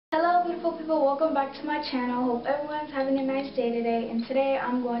beautiful people, welcome back to my channel. Hope everyone's having a nice day today, and today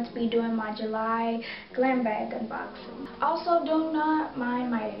I'm going to be doing my July Glambag unboxing. Also, do not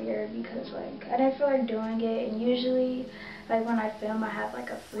mind my hair because I didn't feel like doing it, and usually when I film I have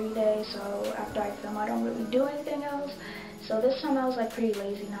a free day, so after I film I don't really do anything else. So this time I was pretty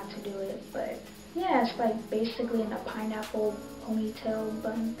lazy not to do it, but yeah, it's basically in a pineapple ponytail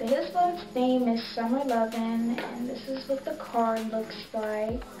bun thing. This one's name is Summer Lovin', and this is what the card looks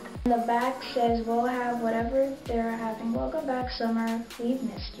like. The back says, we'll have whatever they're having. Welcome back, Summer. We've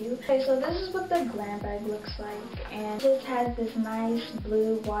missed you. Okay, so this is what the Glambag looks like, and it just has this nice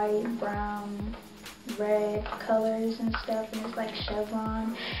blue, white, brown, red colors and stuff, and it's like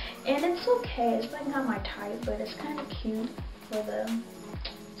chevron, and it's okay. It's not my type, but it's kind of cute for the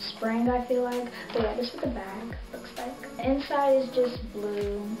spring, I feel like. But yeah, this is what the bag looks like. The inside is just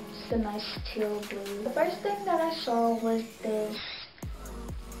blue, just a nice teal blue. The first thing that I saw was this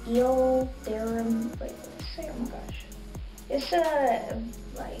Theorem, wait, let's say, oh my gosh. It's a,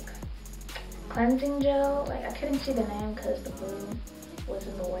 cleansing gel. I couldn't see the name because the blue was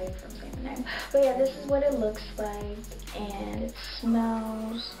in the way from saying the name. But yeah, this is what it looks like, and it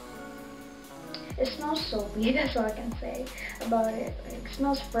smells soapy. That's all I can say about it. It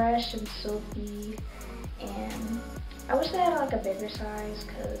smells fresh and soapy, and I wish they had a bigger size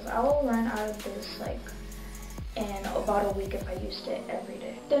because I will run out of this in about a week if I used it every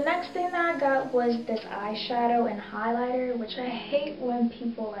day. The next thing that I got was this eyeshadow and highlighter, which I hate when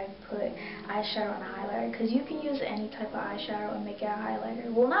people put eyeshadow and highlighter, because you can use any type of eyeshadow and make it a highlighter.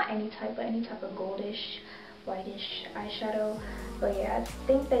 Well, not any type, but any type of goldish, whitish eyeshadow. But yeah, I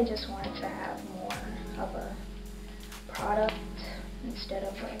think they just wanted to have more of a product instead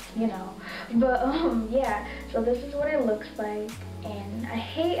of but yeah, so this is what it looks like, and I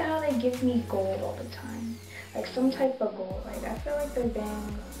hate how they give me gold all the time, some type of gold. I feel like they're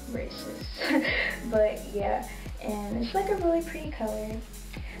being racist. But yeah, and it's a really pretty color,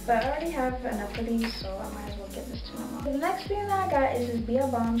 but I already have enough of these, so I might as well give this to my mom. The next thing that I got is this Be a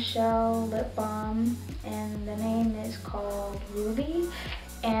Bombshell lip balm, and the name is called Ruby.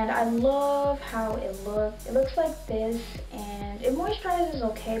 And I love how it looks. It looks like this, and it moisturizes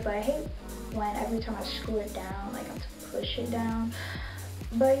okay, but I hate when every time I screw it down, I have to push it down.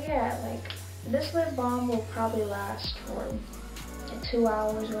 But yeah, this lip balm will probably last for 2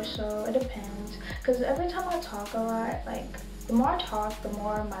 hours or so. It depends, because every time I talk a lot, the more I talk, the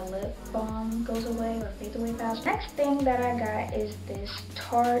more my lip balm goes away or fades away fast. Next thing that I got is this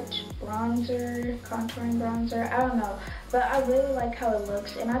Tarte bronzer, contouring bronzer. I don't know, but I really like how it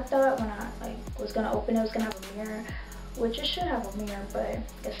looks, and I thought when I was gonna open it, it was gonna have a mirror, which it should have a mirror, but I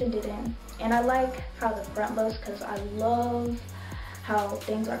guess it didn't. And I like how the front looks, because I love how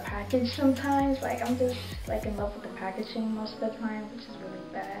things are packaged sometimes. I'm just in love with the packaging most of the time, which is really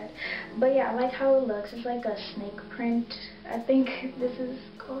bad. But yeah, I like how it looks. It's like a snake print, I think this is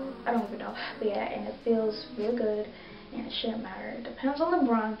called. I don't even know. But yeah, and it feels real good, and it shouldn't matter. It depends on the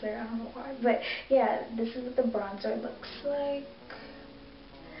bronzer, I don't know why. But yeah, this is what the bronzer looks like.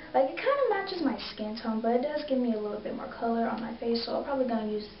 It kind of matches my skin tone, but it does give me a little bit more color on my face, so I'm probably going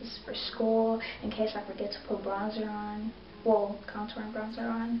to use this for school in case I forget to put bronzer on. Well, contouring bronzer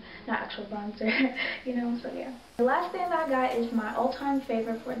on, not actual bronzer, so yeah. The last thing that I got is my all-time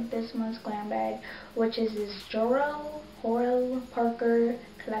favorite for this month's Glambag, which is this Jorel Parker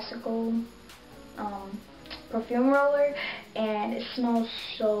Classical perfume roller, and it smells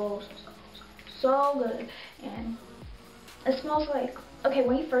so good. And it smells okay,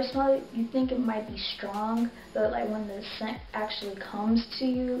 when you first smell it, you think it might be strong, but when the scent actually comes to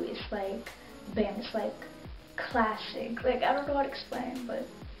you, it's bam, it's classic. I don't know how to explain, but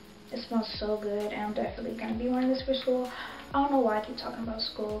it smells so good, and I'm definitely gonna be wearing this for school. I don't know why I keep talking about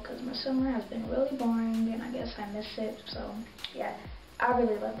school, because my summer has been really boring, and I guess I miss it. So yeah, I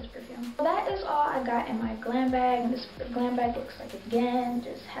really love this perfume. So that is all I got in my Glambag, and this Glambag looks like, again,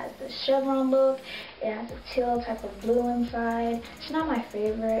 just has the chevron look. It has a teal type of blue inside. It's not my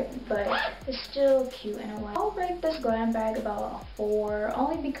favorite, but it's still cute in a way. I'll rate this Glambag about a 4,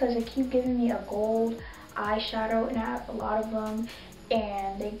 only because they keep giving me a gold eyeshadow, and I have a lot of them,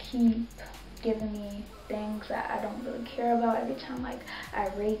 and they keep giving me things that I don't really care about. Every time I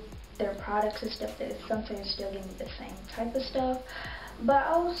rate their products and stuff, that sometimes still give me the same type of stuff, but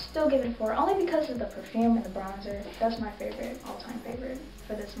I'll still give it a 4, only because of the perfume and the bronzer. That's my favorite, all-time favorite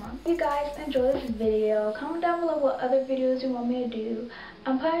for this month. If you guys enjoyed this video, comment down below what other videos you want me to do.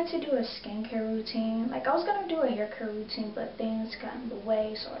 I'm planning to do a skincare routine. I was gonna do a hair care routine, but things got in the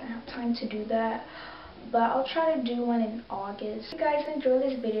way, so I didn't have time to do that. but I'll try to do one in August. If you guys enjoyed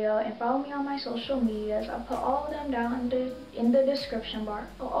this video and follow me on my social medias, I'll put all of them down in the description bar.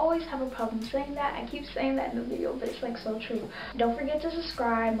 I'll always have a problem saying that. I keep saying that in the video, but it's like so true. Don't forget to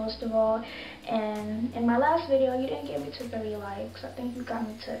subscribe most of all. And in my last video, you didn't get me to 30 likes. I think you got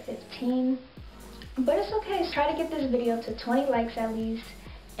me to 15. But it's okay. Try to get this video to 20 likes at least.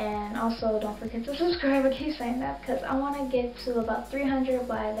 And also don't forget to subscribe. I keep saying that because I want to get to about 300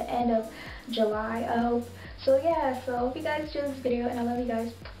 by the end of July, I hope. So yeah, so I hope you guys enjoyed this video and I love you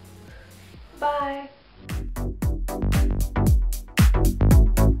guys. Bye.